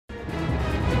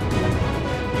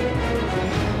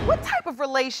What type of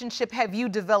relationship have you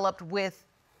developed with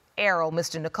Errol,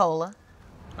 Mr. Nicola?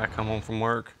 I come home from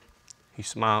work, he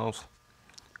smiles,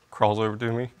 crawls over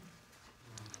to me.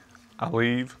 I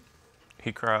leave,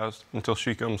 he cries until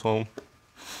she comes home.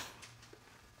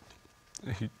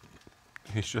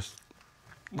 He's just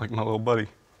like my little buddy.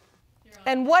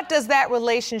 And what does that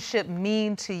relationship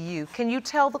mean to you? Can you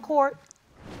tell the court?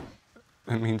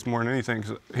 It means more than anything,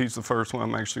 'cause he's the first one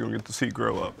I'm actually gonna get to see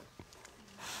grow up.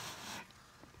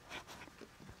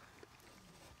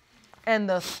 And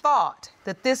the thought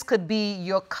that this could be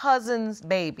your cousin's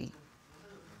baby,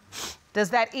 does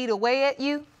that eat away at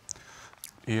you?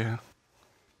 Yeah.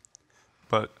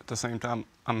 But at the same time,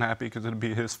 I'm happy because it'll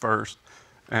be his first.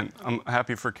 And I'm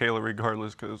happy for Kayla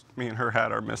regardless, because me and her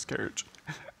had our miscarriage,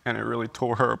 and it really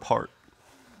tore her apart.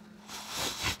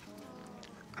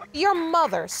 Your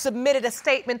mother submitted a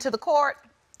statement to the court.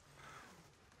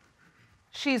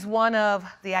 She's one of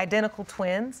the identical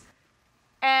twins.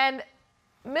 And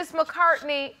Miss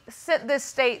McCartney sent this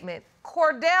statement: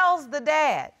 Cordell's the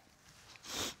dad.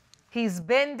 He's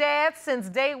been dad since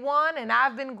day one, and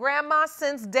I've been grandma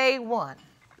since day one.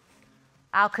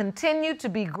 I'll continue to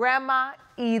be grandma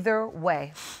either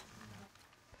way.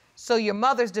 So your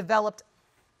mother's developed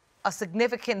a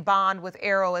significant bond with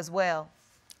Errol as well.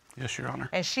 Yes, Your Honor.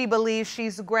 And she believes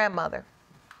she's a grandmother.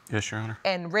 Yes, Your Honor.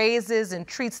 And raises and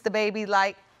treats the baby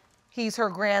like he's her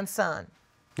grandson.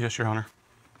 Yes, Your Honor.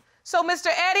 So, Mr.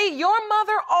 Eddy, your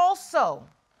mother also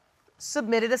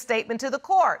submitted a statement to the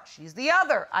court. She's the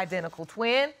other identical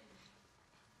twin.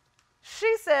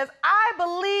 She says, I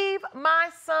believe my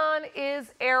son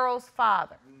is Errol's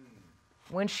father.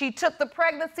 When she took the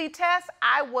pregnancy test,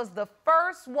 I was the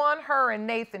first one her and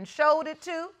Nathan showed it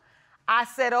to. I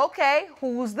said, okay,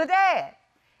 who's the dad?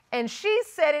 And she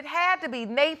said it had to be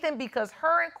Nathan because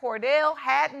her and Cordell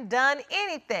hadn't done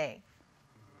anything.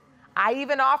 I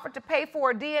even offered to pay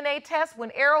for a DNA test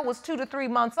when Errol was 2 to 3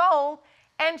 months old,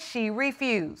 and she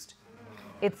refused.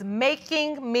 It's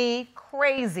making me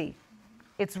crazy.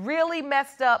 It's really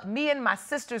messed up me and my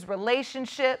sister's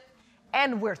relationship,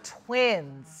 and we're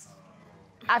twins.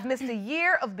 I've missed a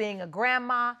year of being a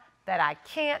grandma that I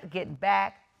can't get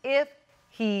back if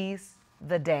he's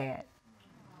the dad.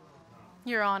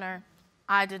 Your Honor,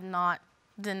 I did not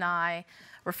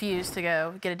refuse to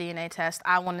go get a DNA test.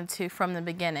 I wanted to from the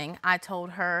beginning. I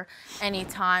told her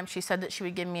anytime. She said that she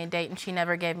would give me a date, and she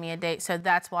never gave me a date. So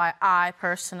that's why I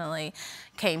personally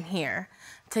came here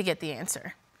to get the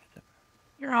answer.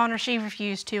 Your Honor, she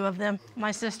refused 2 of them.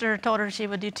 My sister told her she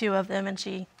would do 2 of them, and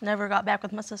she never got back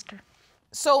with my sister.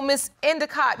 So, Miss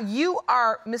Endicott, you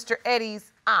are Mr.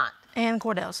 Eddy's aunt. And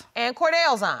Cordell's. And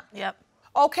Cordell's aunt. Yep.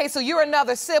 Okay, so you're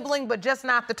another sibling, but just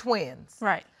not the twins.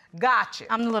 Right. Gotcha.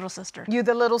 I'm the little sister. You're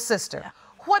the little sister. Yeah.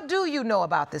 What do you know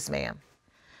about this ma'am?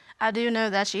 I do know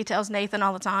that she tells Nathan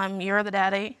all the time, you're the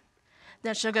daddy.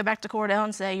 Then she'll go back to Cordell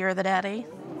and say, you're the daddy.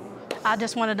 I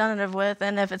just want it done and over with.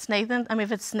 And if it's Nathan,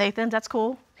 that's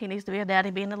cool. He needs to be a daddy,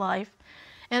 being alive.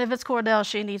 And if it's Cordell,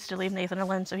 she needs to leave Nathan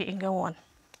alone so he can go on.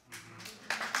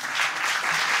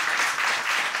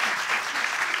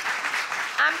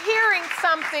 I'm hearing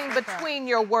something between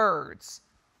your words.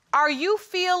 Are you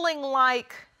feeling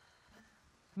like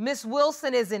Miss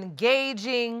Wilson is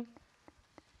engaging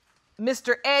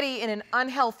Mr. Eddy in an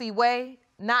unhealthy way,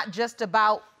 not just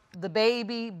about the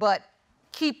baby, but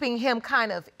keeping him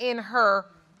kind of in her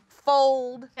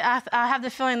fold? I have the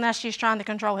feeling that she's trying to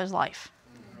control his life.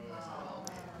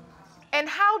 And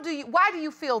why do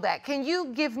you feel that? Can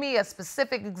you give me a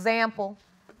specific example?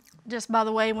 Just by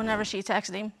the way, whenever she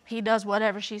texts him, he does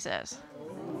whatever she says.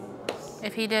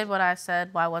 If he did what I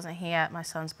said, why wasn't he at my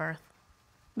son's birth?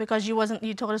 Because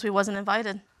you told us we wasn't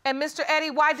invited. And Mr. Eddy,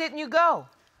 why didn't you go?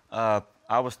 I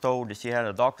was told that she had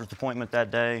a doctor's appointment that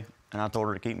day, and I told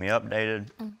her to keep me updated.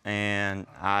 And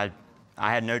I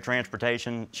had no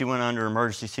transportation. She went under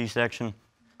emergency C-section.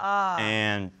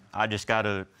 And I just got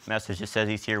a message that says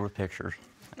he's here with pictures.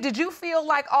 Did you feel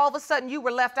like all of a sudden you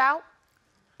were left out?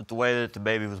 The way that the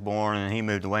baby was born and he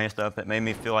moved away and stuff, it made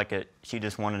me feel like she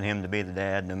just wanted him to be the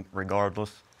dad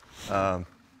regardless. And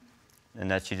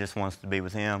that she just wants to be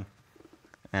with him.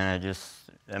 And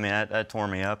that tore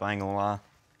me up, I ain't gonna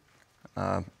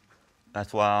lie.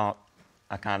 That's why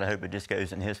I kind of hope it just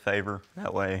goes in his favor.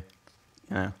 That way,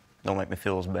 don't make me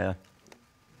feel as bad.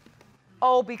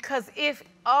 Oh, because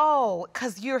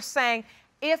you're saying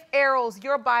if Errol's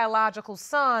your biological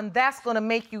son, that's gonna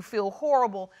make you feel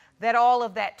horrible that all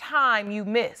of that time you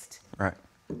missed. Right.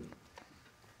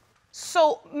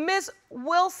 So, Ms.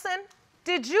 Wilson,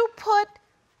 did you put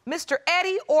Mr.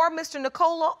 Eddy or Mr.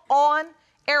 Nicola on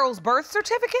Errol's birth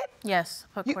certificate? Yes,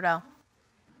 put Cordell.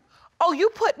 Oh, you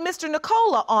put Mr.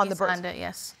 Nicola on the birth Signed it,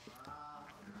 yes.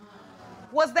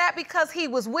 Was that because he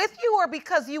was with you or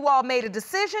because you all made a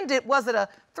decision? Was it a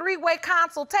three-way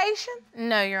consultation?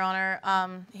 No, Your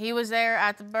Honor. He was there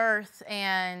at the birth,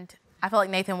 and I felt like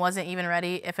Nathan wasn't even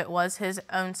ready if it was his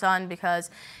own son because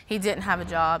he didn't have a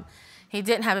job. He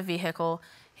didn't have a vehicle.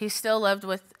 He still lived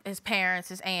with his parents,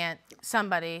 his aunt,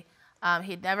 somebody.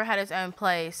 He'd never had his own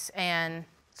place, and...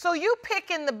 So you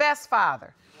picking the best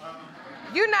father.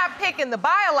 You're not picking the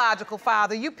biological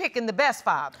father, you picking the best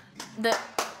father.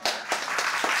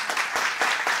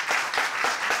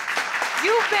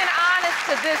 You've been honest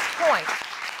to this point.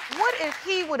 What if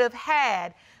he would have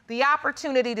had the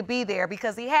opportunity to be there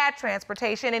because he had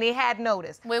transportation and he had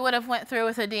notice? We would have went through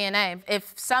with the DNA.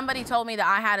 If somebody told me that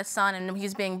I had a son and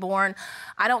he's being born,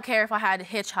 I don't care if I had to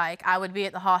hitchhike, I would be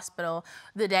at the hospital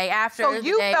the day after. So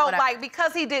you felt like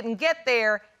because he didn't get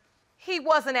there, he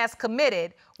wasn't as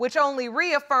committed, which only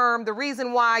reaffirmed the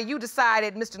reason why you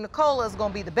decided Mr. Nicola is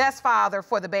going to be the best father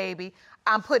for the baby.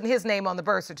 I'm putting his name on the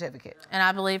birth certificate. And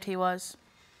I believed he was.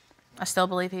 I still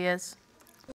believe he is.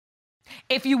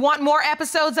 If you want more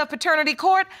episodes of Paternity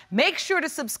Court, make sure to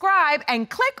subscribe and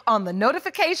click on the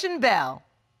notification bell.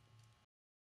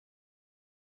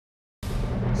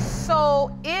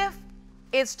 So if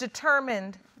it's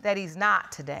determined that he's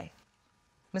not today,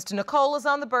 Mr. Nicola's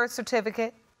on the birth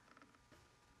certificate,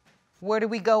 where do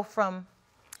we go from?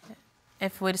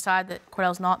 If we decide that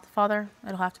Cordell's not the father,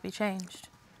 it'll have to be changed.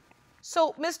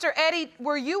 So, Mr. Eddy,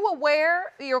 were you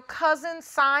aware your cousin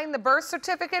signed the birth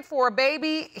certificate for a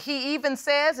baby he even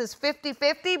says is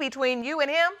 50-50 between you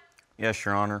and him? Yes,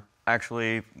 Your Honor.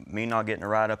 Actually, me not getting a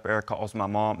ride up there caused me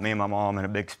and my mom in a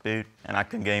big dispute, and I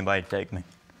couldn't get anybody to take me.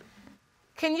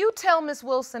 Can you tell Ms.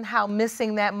 Wilson how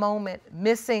missing that moment,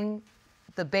 missing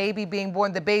the baby being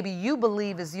born, the baby you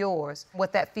believe is yours,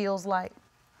 what that feels like?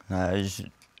 It just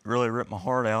really ripped my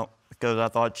heart out because I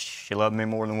thought she loved me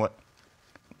more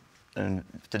than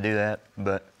to do that,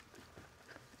 but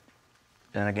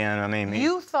then again, I mean...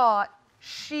 You thought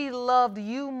she loved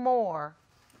you more?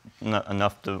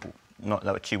 Enough to, not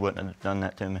that she wouldn't have done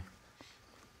that to me.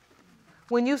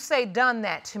 When you say done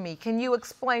that to me, can you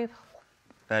explain?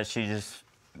 That she just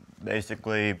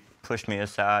basically pushed me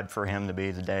aside for him to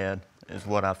be the dad, is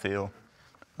what I feel.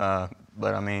 But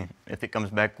I mean, if it comes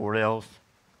back Cordell's,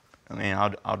 I mean,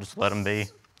 I'll just let him be.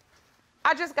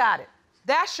 I just got it.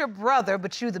 That's your brother,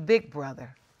 but you the big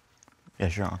brother.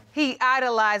 Yes, Your Honor. He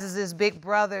idolizes his big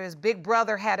brother. His big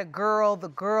brother had a girl. The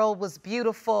girl was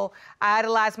beautiful. I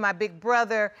idolize my big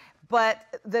brother,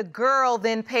 but the girl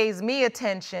then pays me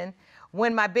attention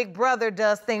when my big brother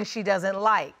does things she doesn't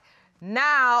like.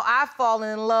 Now I've fallen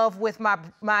in love with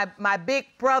my big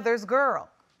brother's girl.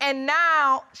 And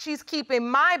now she's keeping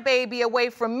my baby away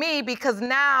from me because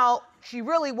now she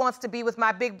really wants to be with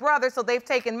my big brother, so they've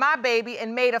taken my baby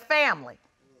and made a family.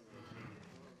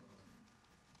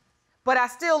 But I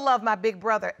still love my big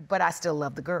brother, but I still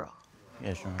love the girl.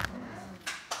 Yes, Your Honor.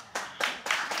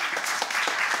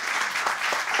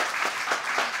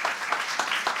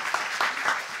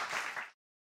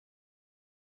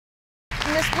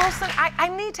 Ms. Wilson, I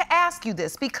need to ask you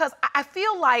this because I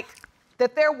feel like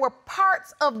that there were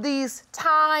parts of these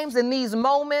times and these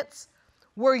moments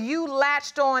where you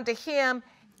latched on to him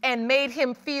and made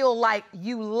him feel like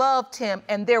you loved him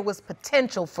and there was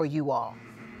potential for you all.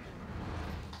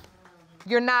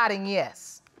 You're nodding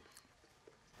yes.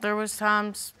 There was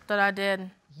times that I did.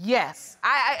 Yes.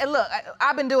 Look,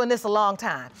 I've been doing this a long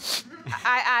time.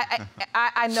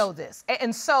 I know this.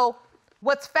 And so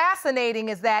what's fascinating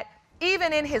is that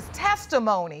even in his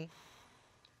testimony,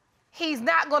 he's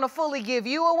not going to fully give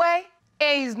you away,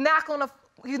 and he's not going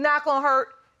to hurt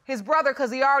his brother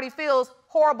because he already feels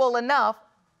horrible enough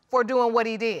for doing what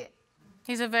he did.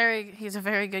 He's a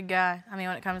very good guy. I mean,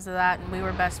 when it comes to that, and we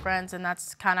were best friends, and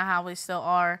that's kind of how we still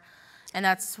are, and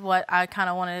that's what I kind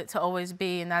of wanted it to always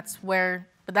be, and that's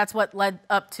what led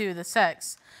up to the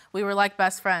sex. We were like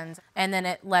best friends, and then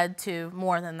it led to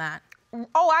more than that.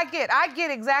 Oh, I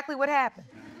get exactly what happened.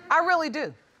 I really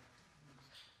do.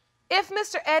 If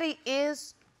Mr. Eddy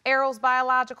is Errol's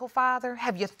biological father,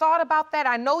 have you thought about that?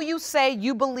 I know you say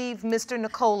you believe Mr.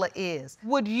 Nicola is.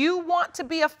 Would you want to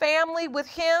be a family with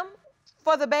him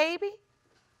for the baby?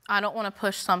 I don't want to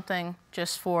push something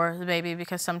just for the baby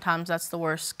because sometimes that's the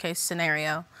worst case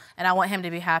scenario. And I want him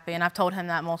to be happy, and I've told him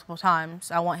that multiple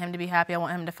times. I want him to be happy. I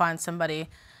want him to find somebody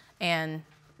and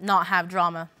not have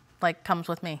drama like comes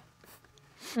with me.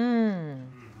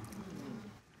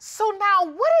 So now,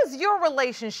 what is your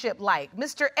relationship like,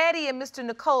 Mr. Eddy and Mr.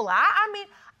 Nicola? I mean,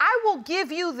 I will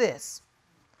give you this.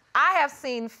 I have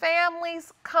seen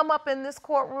families come up in this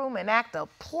courtroom and act a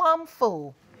plumb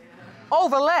fool.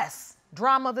 over less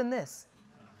drama than this.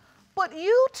 But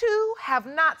you two have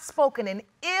not spoken an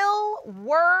ill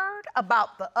word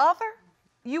about the other.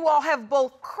 You all have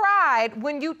both cried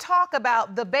when you talk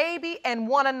about the baby and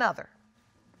one another.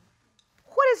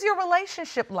 What is your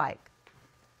relationship like?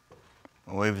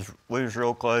 We was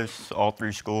real close all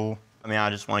through school. I mean, I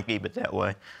just want to keep it that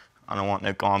way. I don't want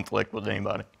no conflict with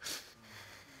anybody.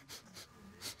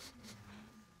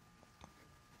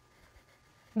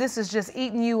 This is just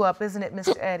eating you up, isn't it,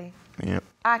 Mr. Eddy? Yep.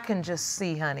 I can just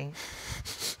see, honey.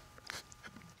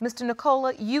 Mr.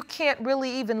 Nicola, you can't really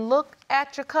even look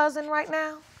at your cousin right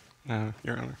now? No,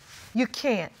 Your Honor. You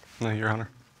can't? No, Your Honor.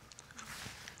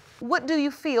 What do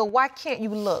you feel? Why can't you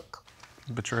look?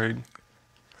 Betrayed.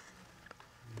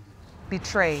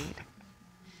 Betrayed.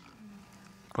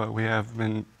 But we have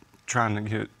been trying to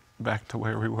get back to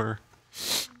where we were.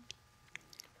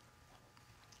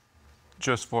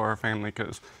 Just for our family,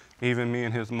 because even me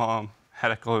and his mom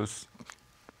had a close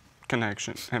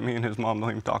connection, and me and his mom don't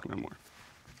even talk no more.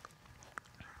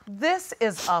 This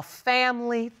is a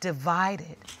family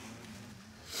divided.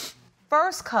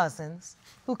 First cousins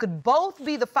who could both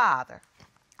be the father,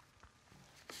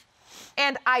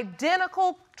 and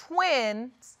identical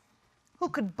twins who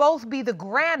could both be the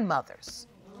grandmothers.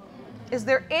 Is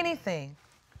there anything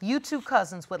you two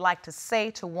cousins would like to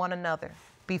say to one another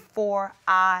before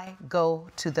I go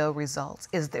to the results?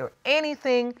 Is there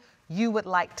anything you would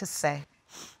like to say?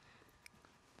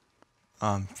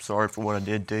 I'm sorry for what I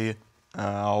did to you.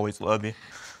 I always love you.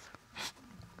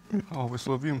 I always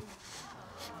love you.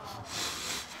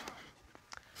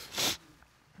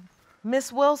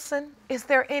 Miss Wilson, is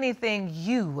there anything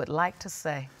you would like to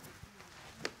say?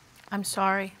 I'm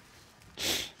sorry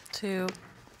to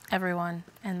everyone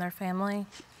and their family,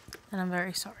 and I'm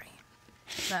very sorry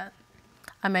that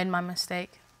I made my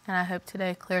mistake, and I hope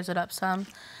today clears it up some.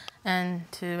 And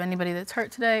to anybody that's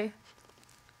hurt today,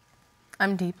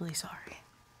 I'm deeply sorry.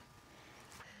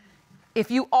 If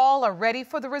you all are ready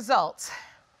for the results,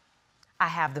 I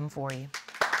have them for you.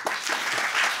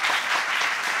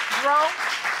 Jerome,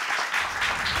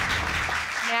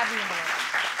 nab the envelope.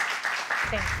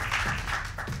 Thank you.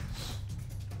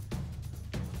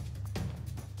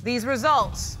 These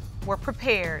results were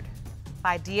prepared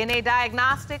by DNA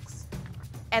Diagnostics,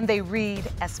 and they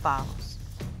read as follows.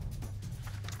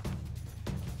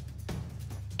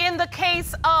 In the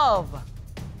case of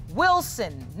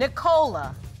Wilson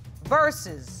Nicola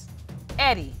versus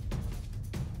Eddy,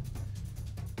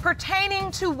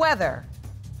 pertaining to whether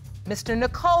Mr.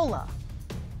 Nicola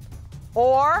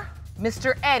or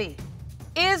Mr. Eddy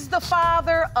is the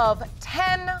father of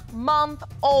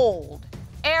 10-month-old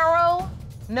Arrow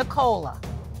Nicola,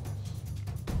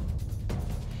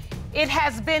 it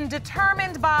has been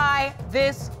determined by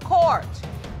this court.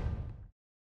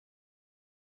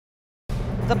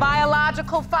 The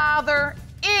biological father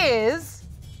is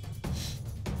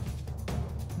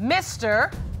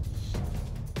Mr.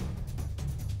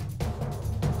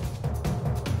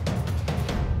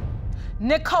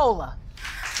 Nicola.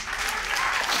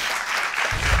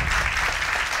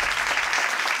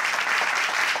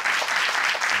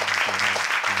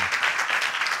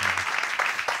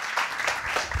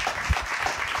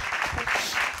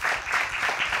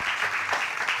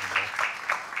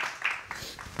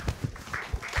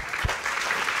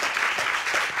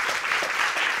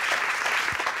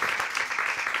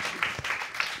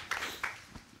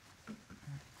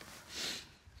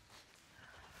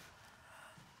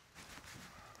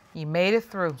 You made it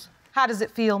through. How does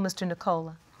it feel, Mr.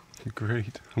 Nicola?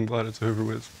 Great. I'm glad it's over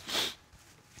with.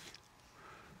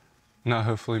 Now,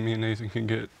 hopefully, me and Nathan can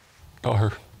get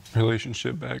our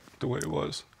relationship back the way it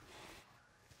was.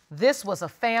 This was a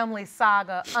family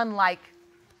saga unlike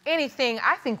anything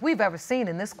I think we've ever seen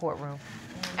in this courtroom.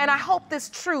 And I hope this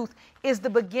truth is the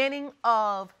beginning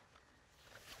of,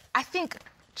 I think,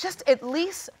 just at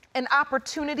least an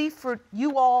opportunity for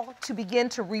you all to begin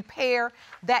to repair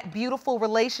that beautiful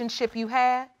relationship you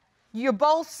had. You're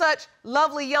both such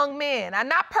lovely young men. And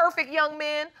not perfect young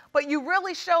men, but you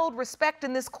really showed respect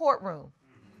in this courtroom.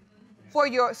 For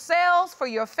yourselves, for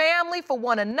your family, for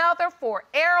one another, for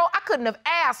Arrow. I couldn't have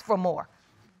asked for more.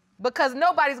 Because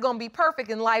nobody's gonna be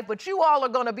perfect in life, but you all are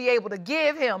gonna be able to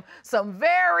give him some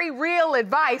very real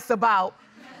advice about,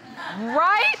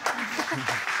 right?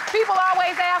 People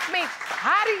always ask me,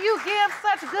 how do you give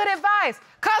such good advice?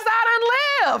 'Cause I done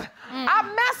lived. I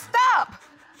messed up.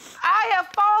 I have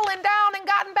fallen down and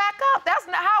gotten back up. That's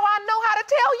not how I know how to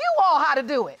tell you all how to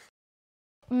do it.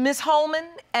 Ms. Holman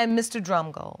and Mr.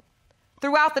 Drumgold,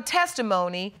 throughout the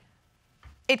testimony,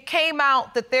 it came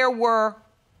out that there were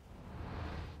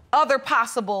other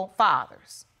possible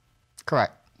fathers.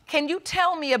 Correct. Can you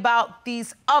tell me about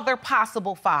these other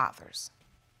possible fathers?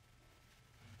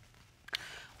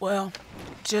 Well,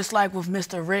 just like with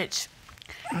Mr. Rich,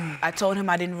 I told him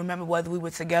I didn't remember whether we were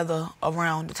together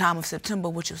around the time of September,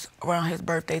 which was around his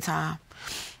birthday time.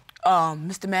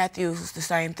 Mr. Matthews was the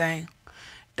same thing.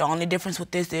 The only difference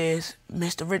with this is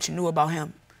Mr. Rich knew about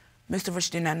him. Mr. Rich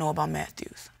did not know about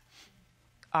Matthews.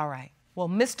 All right. Well,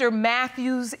 Mr.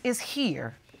 Matthews is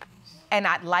here, and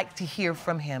I'd like to hear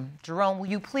from him. Jerome, will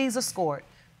you please escort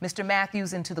Mr.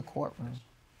 Matthews into the courtroom?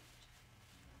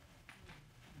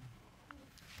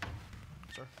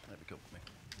 Sir, that'd be cool with me.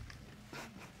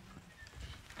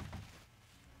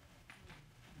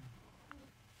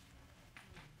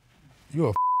 You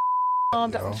a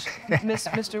Calm down.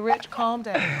 Mr. Rich, calm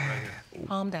down.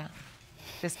 Calm down.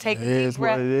 Just take a deep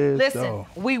breath. Listen,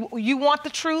 you want the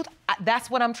truth? That's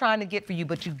what I'm trying to get for you,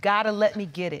 but you gotta let me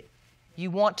get it.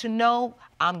 You want to know?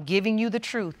 I'm giving you the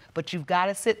truth, but you've got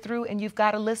to sit through and you've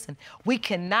got to listen. We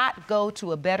cannot go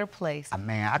to a better place. I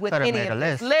mean, I with could have any made a of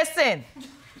this. list. Listen,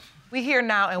 we're here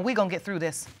now and we're gonna get through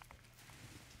this.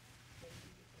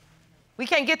 We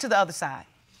can't get to the other side.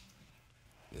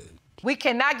 We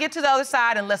cannot get to the other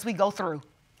side unless we go through.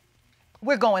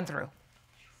 We're going through.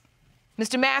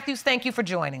 Mr. Matthews, thank you for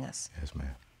joining us. Yes,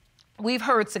 ma'am. We've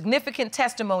heard significant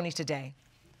testimony today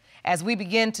as we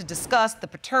begin to discuss the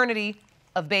paternity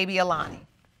of baby Alani.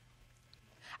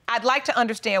 I'd like to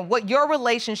understand what your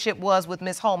relationship was with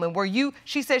Ms. Holman.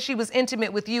 She said she was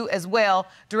intimate with you as well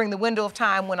during the window of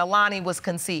time when Alani was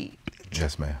conceived.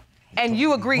 Yes, ma'am. And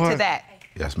you agreed to that?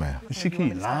 Yes, ma'am. She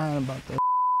keep lying about that.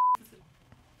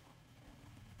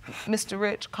 Mr.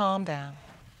 Rich, calm down.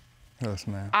 Yes,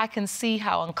 ma'am. I can see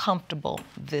how uncomfortable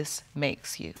this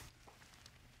makes you.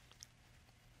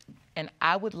 And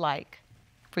I would like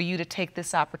for you to take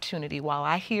this opportunity while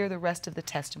I hear the rest of the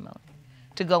testimony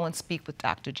to go and speak with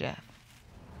Dr. Jeff.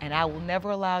 And I will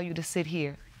never allow you to sit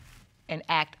here and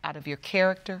act out of your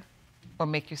character or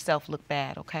make yourself look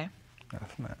bad, okay? Yes,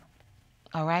 ma'am.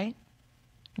 All right?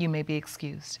 You may be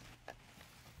excused.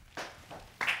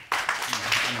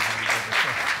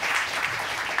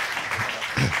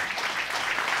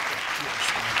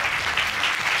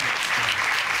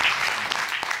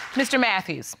 Mr.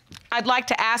 Matthews, I'd like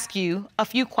to ask you a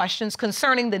few questions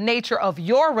concerning the nature of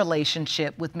your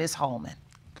relationship with Ms. Holman.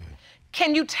 Okay.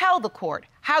 Can you tell the court,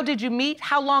 how did you meet?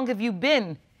 How long have you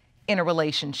been in a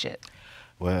relationship?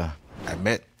 Well, I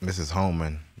met Mrs.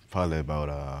 Holman probably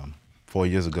about 4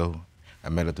 years ago. I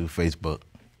met her through Facebook,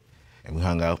 and we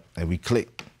hung out, and we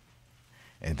clicked.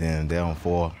 And then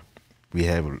thereon we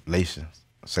had relations,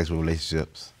 sexual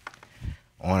relationships,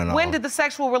 on and on. When did the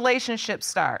sexual relationship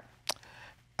start?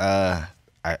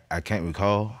 I can't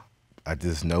recall. I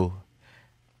just know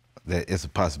that it's a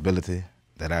possibility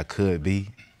that I could be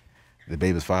the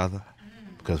baby's father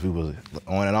because we were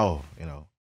on and off, you know.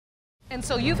 And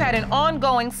so you've had an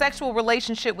ongoing sexual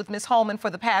relationship with Ms. Holman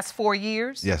for the past 4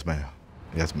 years? Yes, ma'am.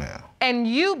 Yes, ma'am. And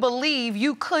you believe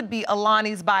you could be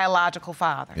Alani's biological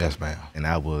father? Yes, ma'am. And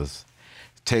I was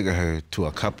taking her to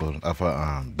a couple of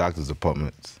her doctor's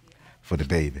appointments for the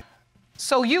baby.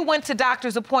 So you went to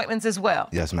doctor's appointments as well?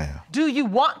 Yes, ma'am. Do you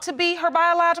want to be her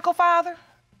biological father?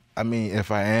 I mean, if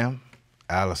I am,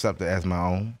 I'll accept it as my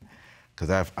own,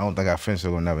 because I don't think our friendship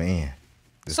will never end.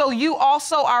 So you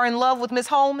also are in love with Ms.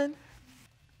 Holman?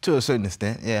 To a certain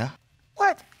extent, yeah.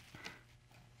 What?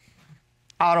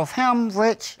 Out of him,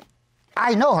 Rich,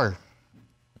 I know her.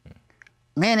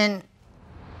 Meaning,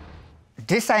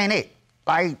 this ain't it.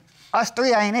 Like, us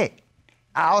three ain't it.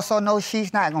 I also know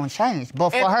she's not gonna change. But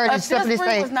for her to simply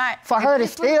say, for her to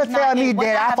still tell me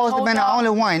that I'm supposed to be the only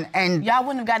one, and y'all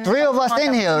wouldn't have gotten three of us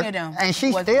in here, them, and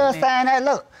she's still saying that,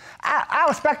 look, I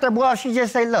respect her, boy, if she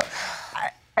just say, look,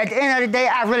 at the end of the day,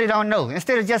 I really don't know.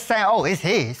 Instead of just saying, oh, it's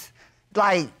his.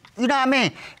 Like, you know what I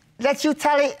mean? Let you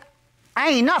tell it, I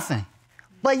ain't nothing.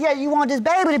 But yet you want this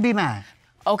baby to be mine.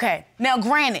 Okay, now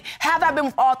granted, have I been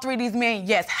with all three of these men?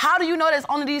 Yes. How do you know there's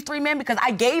only these three men? Because I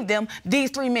gave them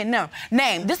these three men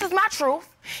name. This is my truth.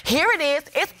 Here it is.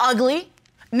 It's ugly.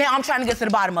 Now I'm trying to get to the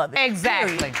bottom of it.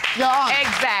 Exactly.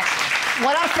 Exactly.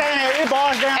 What I'm saying is it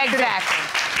boils down to Exactly.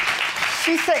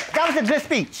 She said, that was a good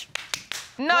speech.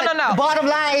 No. The bottom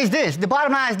line is this. The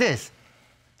bottom line is this.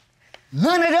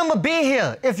 None of them will be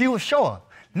here if you were sure.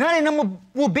 None of them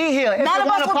will be here if None of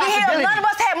us will be here. None of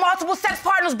us had multiple sex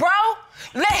partners, bro.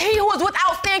 Let he who is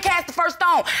without sin cast the first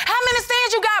stone. How many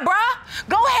sins you got, bro?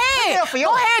 Go ahead. We're here for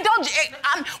yours. Go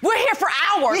ahead. We're here for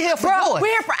hours. We're here for bro. yours. We're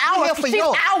here for hours. We're here for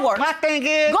yours. Hours. My thing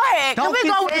is, go ahead. Don't Can we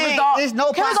go with the result? There's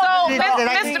no possibility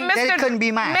that it couldn't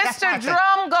be mine. Mr.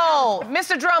 Drumgold,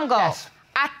 Mr. Drumgold, yes.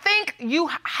 I think you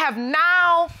have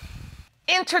now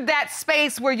entered that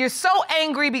space where you're so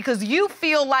angry because you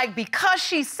feel like because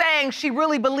she's saying she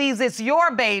really believes it's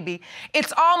your baby,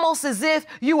 it's almost as if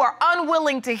you are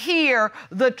unwilling to hear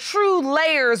the true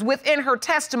layers within her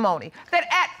testimony. That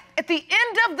at the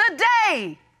end of the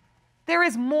day, there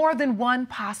is more than one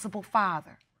possible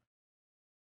father.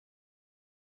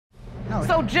 No.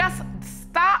 So just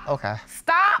stop. Okay.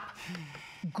 Stop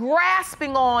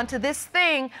grasping on to this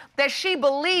thing that she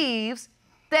believes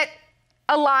that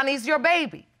Alani's your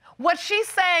baby. What she's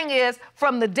saying is,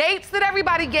 from the dates that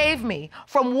everybody gave me,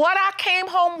 from what I came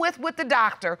home with the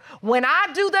doctor, when I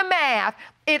do the math,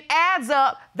 it adds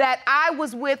up that I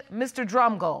was with Mr.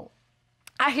 Drumgold.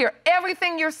 I hear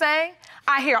everything you're saying.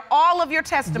 I hear all of your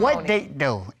testimony. What date,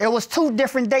 though? It was 2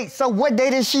 different dates, so what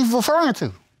date is she referring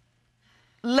to?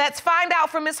 Let's find out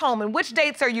from Ms. Holman. Which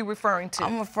dates are you referring to?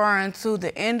 I'm referring to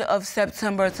the end of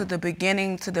September to the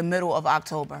beginning to the middle of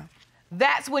October.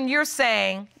 That's when you're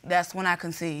saying... That's when I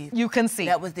conceived. You conceived.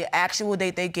 That was the actual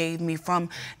date they gave me, from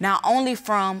not only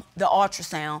from the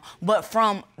ultrasound, but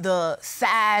from the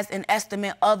size and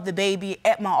estimate of the baby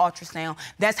at my ultrasound.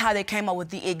 That's how they came up with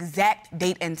the exact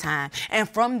date and time. And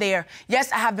from there,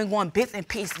 yes, I have been going bits and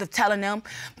pieces of telling them,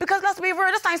 because let's be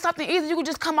real, this ain't something easy you can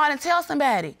just come out and tell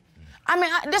somebody. I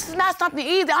mean, this is not something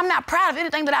easy. I'm not proud of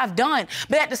anything that I've done,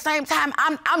 but at the same time,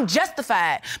 I'm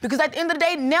justified, because at the end of the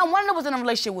day, now one of them was in a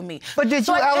relationship with me. But did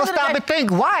you ever stop and think,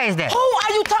 why is that? Who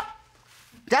are you talking?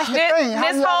 That's the thing. How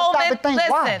Ms. you ever stop Holman, and think,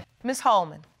 listen, why? Ms.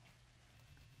 Holman.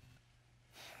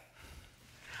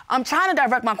 I'm trying to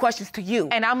direct my questions to you.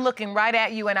 And I'm looking right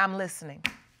at you and I'm listening.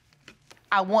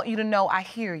 I want you to know I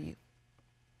hear you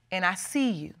and I see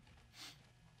you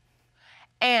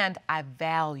and I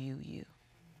value you.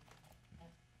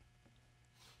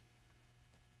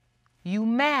 You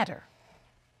matter.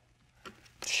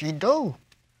 She do.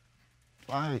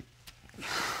 Like.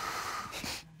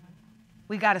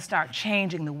 We got to start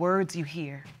changing the words you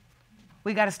hear.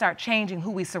 We got to start changing who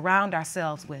we surround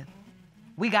ourselves with.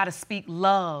 We got to speak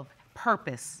love,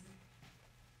 purpose,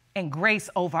 and grace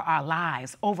over our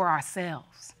lives, over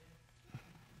ourselves.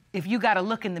 If you got to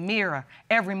look in the mirror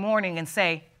every morning and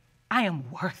say, I am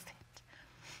worth it,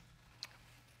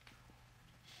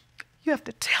 you have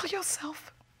to tell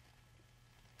yourself.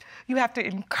 You have to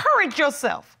encourage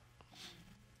yourself.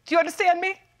 Do you understand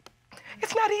me?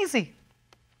 It's not easy.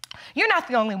 You're not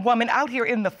the only woman out here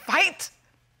in the fight,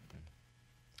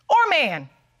 or man.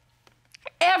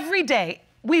 Every day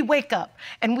we wake up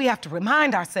and we have to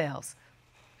remind ourselves,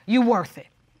 you worth it.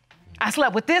 I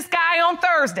slept with this guy on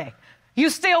Thursday. You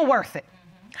still worth it.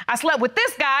 I slept with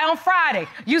this guy on Friday.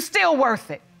 You still worth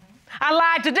it. I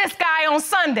lied to this guy on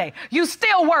Sunday. You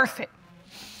still worth it.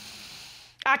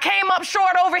 I came up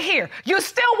short over here. You're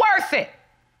still worth it.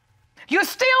 You're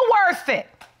still worth it.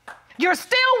 You're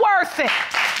still worth it.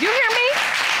 You hear me?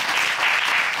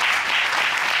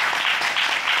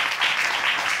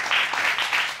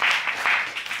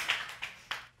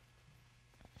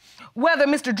 Whether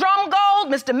Mr.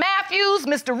 Drumgold, Mr. Matthews,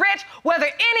 Mr. Rich, whether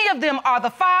any of them are the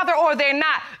father or they're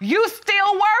not, you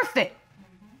still worth it.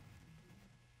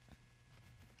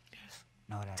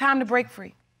 Time to break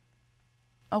free.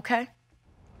 Okay?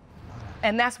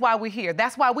 And that's why we're here.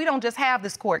 That's why we don't just have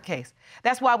this court case.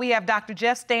 That's why we have Dr.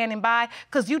 Jeff standing by,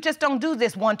 because you just don't do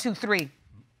this 1, 2, 3.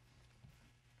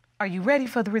 Are you ready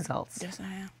for the results? Yes,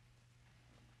 I am.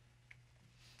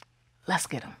 Let's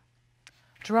get them.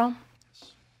 Jerome?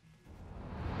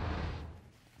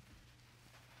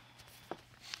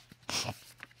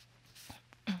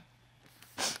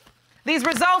 These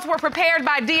results were prepared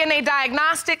by DNA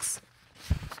Diagnostics,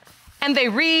 and they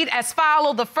read as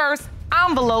follows. The first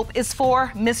envelope is for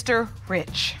Mr.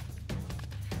 Rich.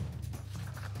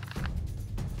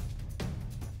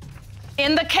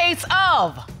 In the case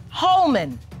of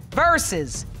Holman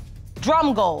versus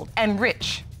Drumgold and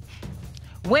Rich,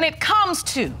 when it comes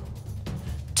to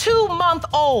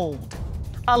 2-month-old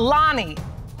Alani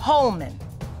Holman,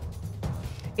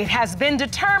 it has been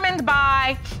determined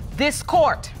by this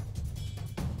court.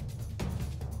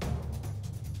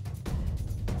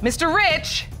 Mr.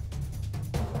 Rich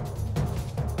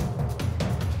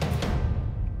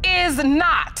is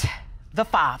not the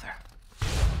father.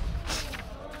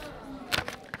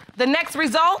 The next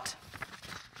result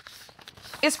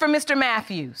is for Mr.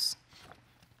 Matthews.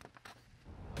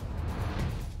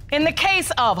 In the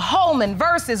case of Holman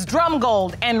versus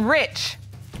Drumgold and Rich,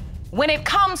 when it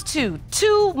comes to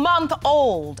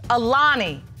 2-month-old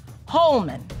Alani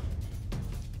Holman,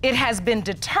 it has been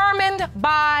determined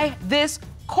by this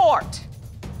court.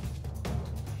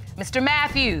 Mr.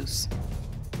 Matthews,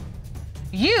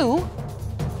 you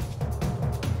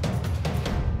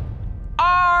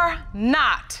are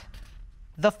not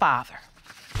the father.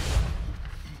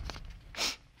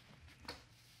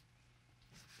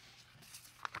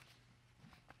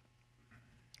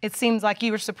 It seems like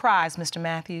you were surprised, Mr.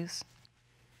 Matthews.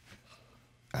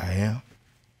 I am.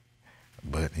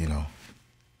 But, you know.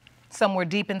 Somewhere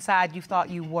deep inside you thought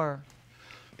you were.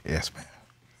 Yes, ma'am.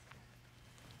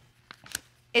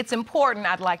 It's important,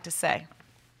 I'd like to say,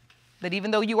 that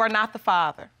even though you are not the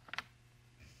father,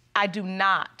 I do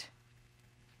not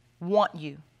want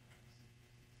you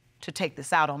to take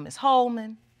this out on Ms.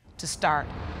 Holman, to start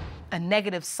a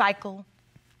negative cycle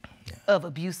of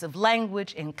abusive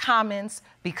language and comments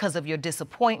because of your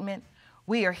disappointment.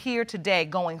 We are here today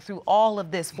going through all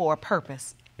of this for a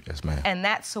purpose. Yes, ma'am. And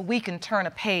that's so we can turn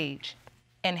a page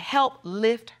and help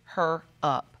lift her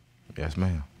up. Yes,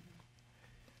 ma'am.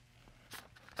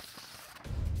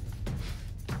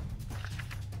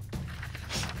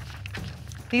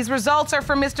 These results are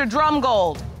for Mr.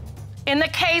 Drumgold. In the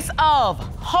case of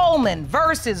Holman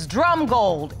versus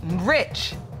Drumgold and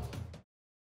Rich,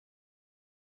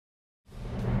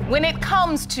 when it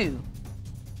comes to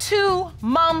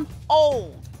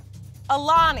 2-month-old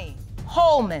Alani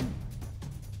Holman,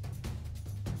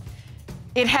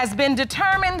 it has been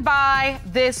determined by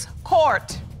this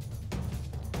court,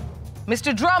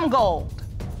 Mr. Drumgold,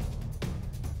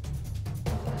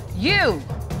 you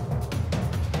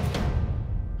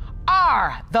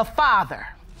are the father.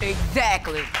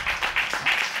 Exactly.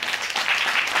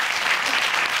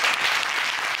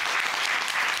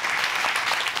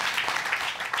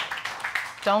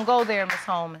 Don't go there, Miss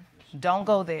Holman. Don't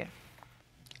go there.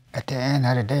 At the end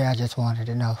of the day, I just wanted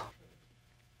to know.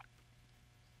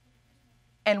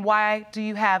 And why do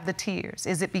you have the tears?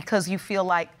 Is it because you feel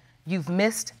like you've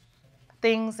missed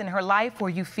things in her life,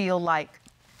 or you feel like...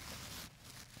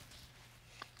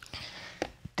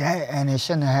 That, and it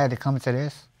shouldn't have had to come to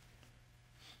this.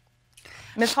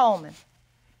 Miss Holman,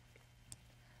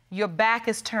 your back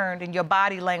is turned and your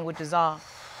body language is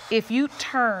off. If you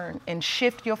turn and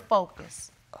shift your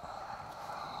focus,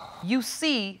 you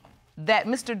see that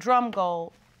Mr.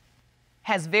 Drumgold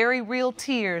has very real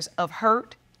tears of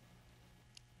hurt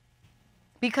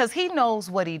because he knows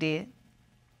what he did.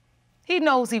 He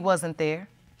knows he wasn't there.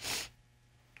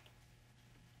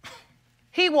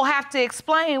 He will have to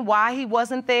explain why he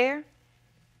wasn't there.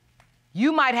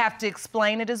 You might have to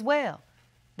explain it as well,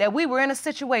 that we were in a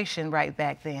situation right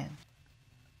back then.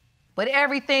 But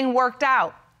everything worked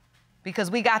out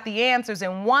because we got the answers.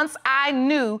 And once I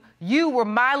knew you were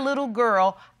my little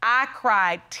girl, I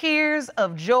cried tears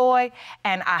of joy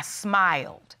and I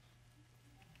smiled.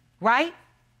 Right?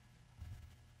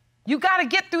 You got to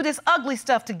get through this ugly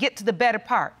stuff to get to the better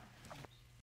part.